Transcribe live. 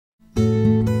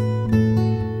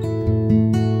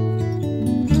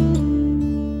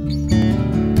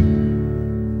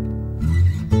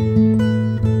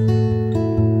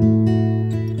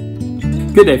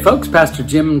Good day, folks. Pastor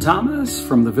Jim Thomas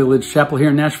from the Village Chapel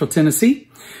here in Nashville, Tennessee,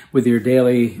 with your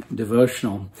daily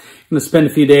devotional. I'm going to spend a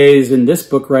few days in this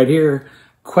book right here,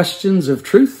 Questions of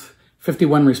Truth,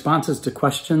 51 responses to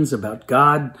questions about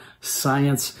God,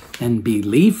 science, and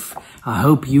belief. I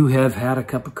hope you have had a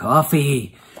cup of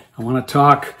coffee. I want to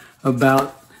talk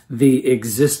about the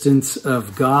existence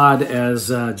of God as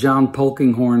John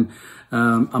Polkinghorne,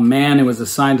 a man who was a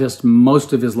scientist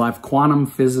most of his life, quantum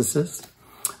physicist,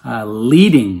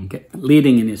 leading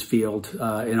in his field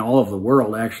in all of the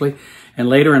world, actually. And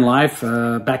later in life,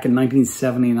 back in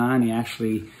 1979, he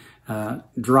actually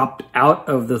dropped out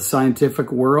of the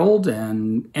scientific world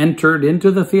and entered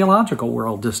into the theological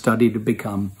world to study to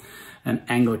become an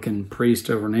Anglican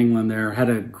priest over in England there. Had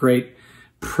a great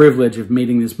privilege of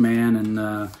meeting this man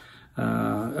and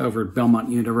over at Belmont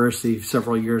University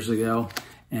several years ago,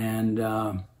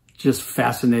 and just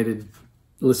fascinated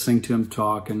listening to him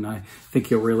talk, and I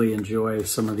think you'll really enjoy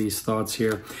some of these thoughts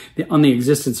here. On the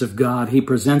existence of God, he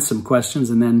presents some questions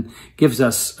and then gives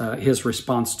us his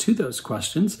response to those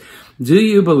questions. Do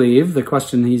you believe, the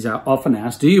question he's often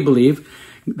asked, do you believe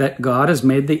that God has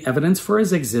made the evidence for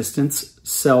his existence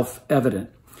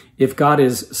self-evident? If God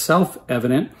is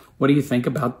self-evident, what do you think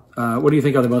about, what do you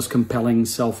think are the most compelling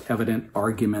self-evident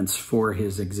arguments for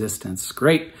his existence?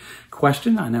 Great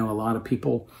question. I know a lot of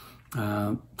people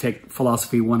take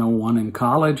Philosophy 101 in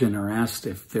college and are asked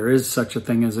if there is such a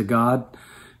thing as a God,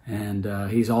 and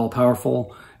he's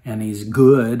all-powerful and he's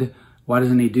good. Why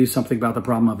doesn't he do something about the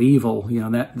problem of evil? You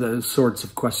know, that those sorts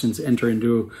of questions enter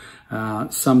into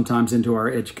sometimes into our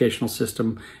educational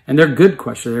system, and they're good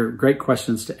questions. They're great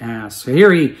questions to ask. So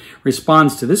here he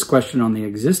responds to this question on the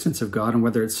existence of God and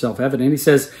whether it's self-evident. He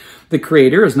says, the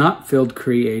Creator has not filled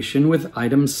creation with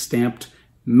items stamped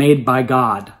 "made by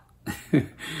God."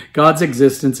 God's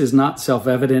existence is not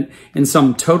self-evident in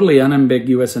some totally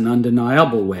unambiguous and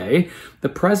undeniable way. The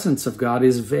presence of God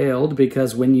is veiled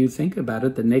because when you think about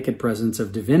it, the naked presence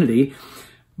of divinity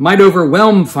might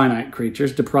overwhelm finite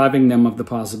creatures, depriving them of the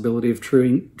possibility of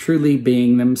truly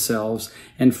being themselves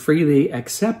and freely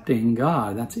accepting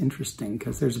God. That's interesting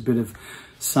because there's a bit of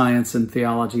science and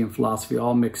theology and philosophy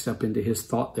all mixed up into his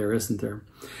thought there, isn't there?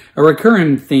 A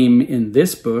recurring theme in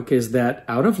this book is that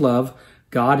out of love,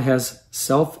 God has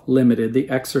self-limited the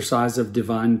exercise of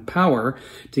divine power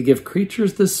to give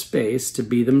creatures the space to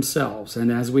be themselves. And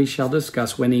as we shall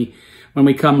discuss when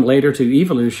we come later to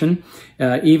evolution,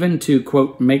 even to,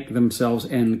 quote, make themselves,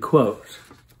 end quote.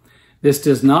 This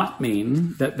does not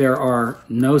mean that there are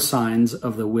no signs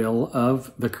of the will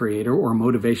of the Creator or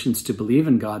motivations to believe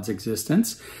in God's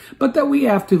existence, but that we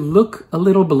have to look a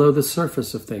little below the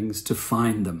surface of things to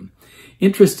find them.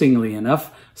 Interestingly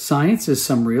enough, science is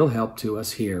some real help to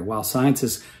us here. While science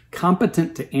is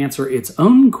competent to answer its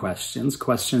own questions,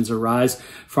 questions arise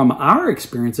from our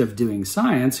experience of doing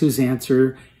science, whose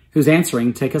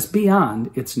answering take us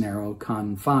beyond its narrow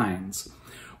confines.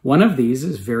 One of these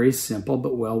is very simple,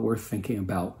 but well worth thinking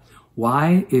about.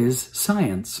 Why is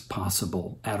science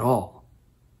possible at all?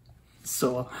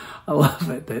 So I love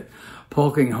it that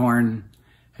Polkinghorne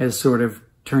has sort of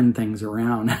turned things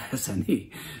around, hasn't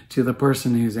he, to the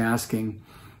person who's asking,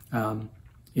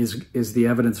 is the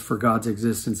evidence for God's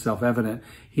existence self-evident?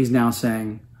 He's now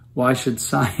saying, why should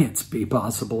science be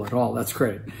possible at all? That's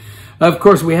great. Of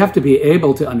course, we have to be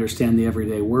able to understand the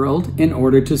everyday world in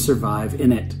order to survive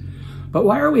in it. But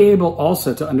why are we able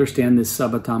also to understand this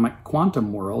subatomic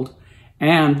quantum world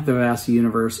and the vast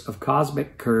universe of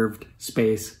cosmic curved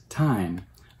space-time?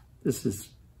 This is,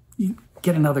 you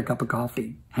get another cup of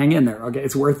coffee. Hang in there. Okay,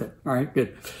 it's worth it. All right,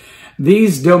 good.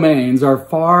 These domains are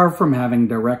far from having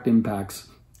direct impacts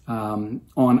on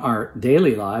our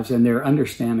daily lives, and their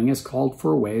understanding has called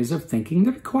for ways of thinking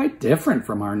that are quite different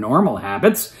from our normal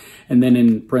habits. And then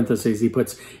in parentheses, he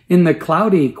puts, in the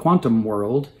cloudy quantum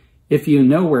world, if you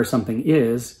know where something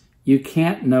is, you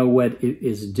can't know what it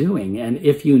is doing. And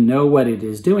if you know what it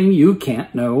is doing, you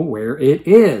can't know where it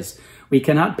is. We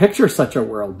cannot picture such a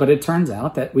world, but it turns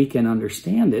out that we can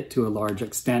understand it to a large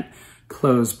extent.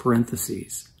 Close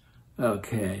parentheses.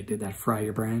 Okay, did that fry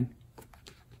your brain?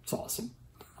 It's awesome.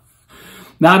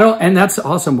 And that's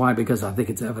awesome. Why? Because I think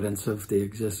it's evidence of the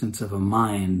existence of a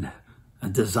mind, a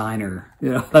designer.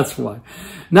 Yeah, that's why.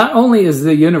 Not only is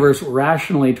the universe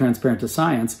rationally transparent to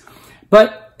science,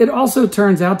 but it also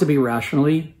turns out to be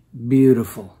rationally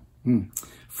beautiful.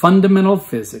 Fundamental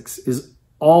physics is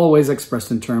always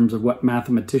expressed in terms of what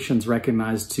mathematicians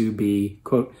recognize to be,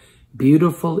 quote,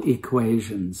 beautiful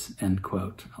equations, end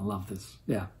quote. I love this.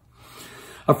 Yeah.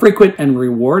 A frequent and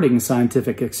rewarding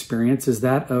scientific experience is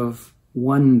that of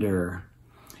wonder.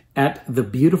 at the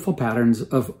beautiful patterns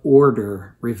of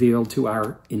order revealed to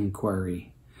our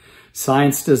inquiry.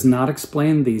 Science does not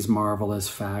explain these marvelous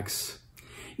facts.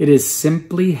 It is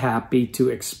simply happy to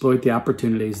exploit the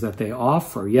opportunities that they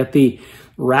offer. Yet the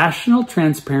rational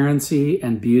transparency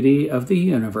and beauty of the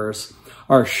universe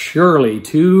are surely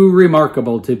too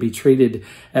remarkable to be treated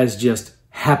as just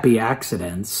happy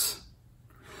accidents.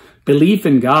 Belief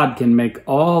in God can make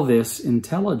all this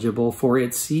intelligible, for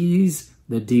it sees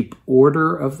the deep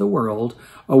order of the world,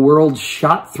 a world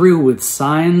shot through with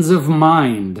signs of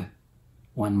mind,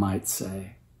 one might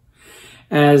say,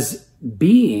 as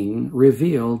being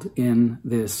revealed in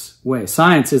this way.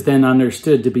 Science is then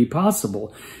understood to be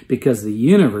possible because the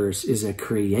universe is a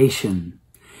creation,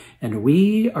 and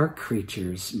we are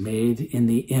creatures made in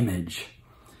the image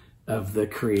of the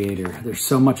Creator. There's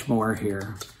so much more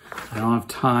here. I don't have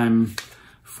time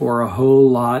for a whole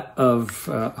lot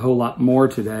more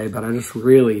today, but I just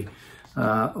really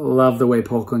love the way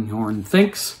Polkinghorne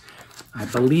thinks. I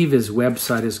believe his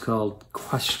website is called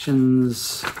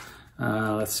Questions.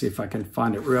 Let's see if I can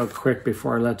find it real quick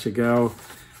before I let you go.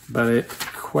 But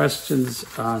Questions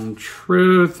on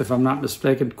Truth, if I'm not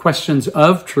mistaken,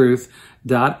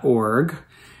 questionsoftruth.org.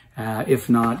 If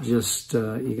not, just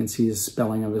you can see his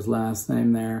spelling of his last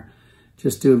name there.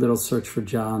 Just do a little search for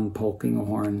John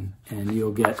Polkinghorne, and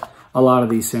you'll get a lot of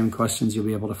these same questions. You'll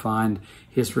be able to find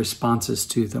his responses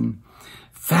to them.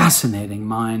 Fascinating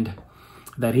mind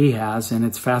that he has, and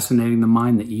it's fascinating the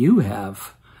mind that you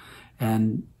have.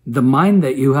 And the mind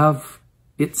that you have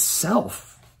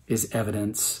itself is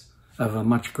evidence of a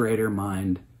much greater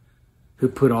mind who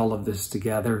put all of this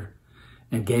together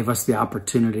and gave us the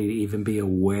opportunity to even be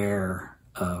aware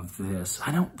of this.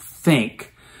 I don't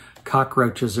think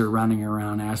cockroaches are running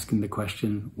around asking the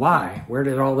question, why? Where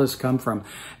did all this come from?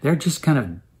 They're just kind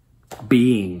of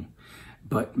being.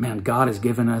 But man, God has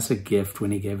given us a gift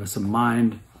when he gave us a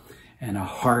mind and a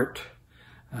heart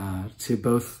to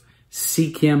both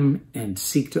seek him and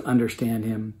seek to understand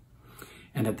him,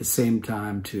 and at the same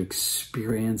time to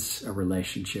experience a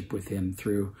relationship with him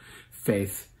through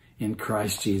faith in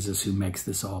Christ Jesus, who makes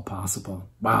this all possible.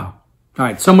 Wow. All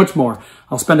right, so much more.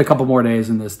 I'll spend a couple more days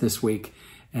in this week,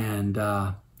 and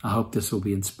I hope this will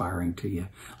be inspiring to you.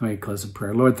 Let me close in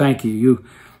prayer. Lord, thank you. You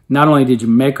not only did you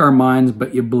make our minds,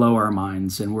 but you blow our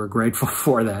minds, and we're grateful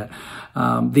for that.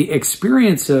 The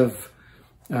experience of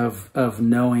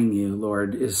knowing you,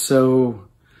 Lord, is so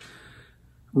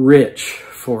rich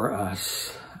for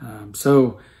us.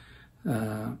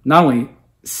 Not only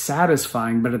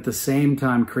satisfying, but at the same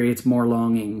time creates more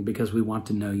longing because we want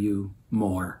to know you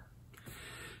more.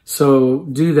 So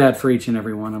do that for each and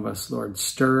every one of us, Lord.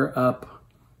 Stir up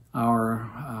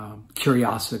our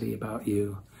curiosity about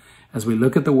you as we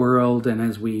look at the world, and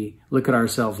as we look at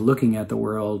ourselves looking at the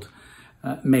world.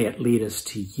 May it lead us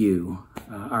to you,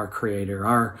 our Creator,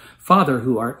 our Father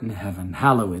who art in heaven.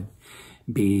 Hallowed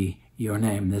be your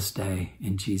name this day.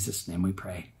 In Jesus' name we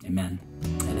pray. Amen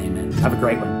and amen. Have a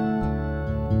great one.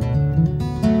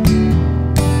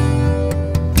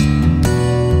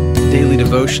 Daily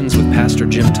Devotions with Pastor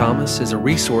Jim Thomas is a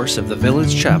resource of the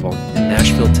Village Chapel in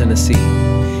Nashville, Tennessee.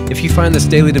 If you find this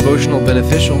daily devotional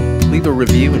beneficial, leave a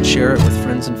review and share it with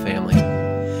friends and family.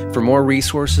 For more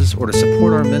resources or to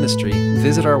support our ministry,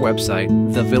 visit our website,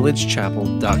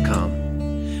 thevillagechapel.com.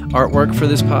 Artwork for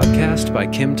this podcast by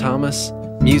Kim Thomas.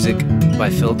 Music by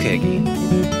Phil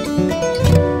Kagi.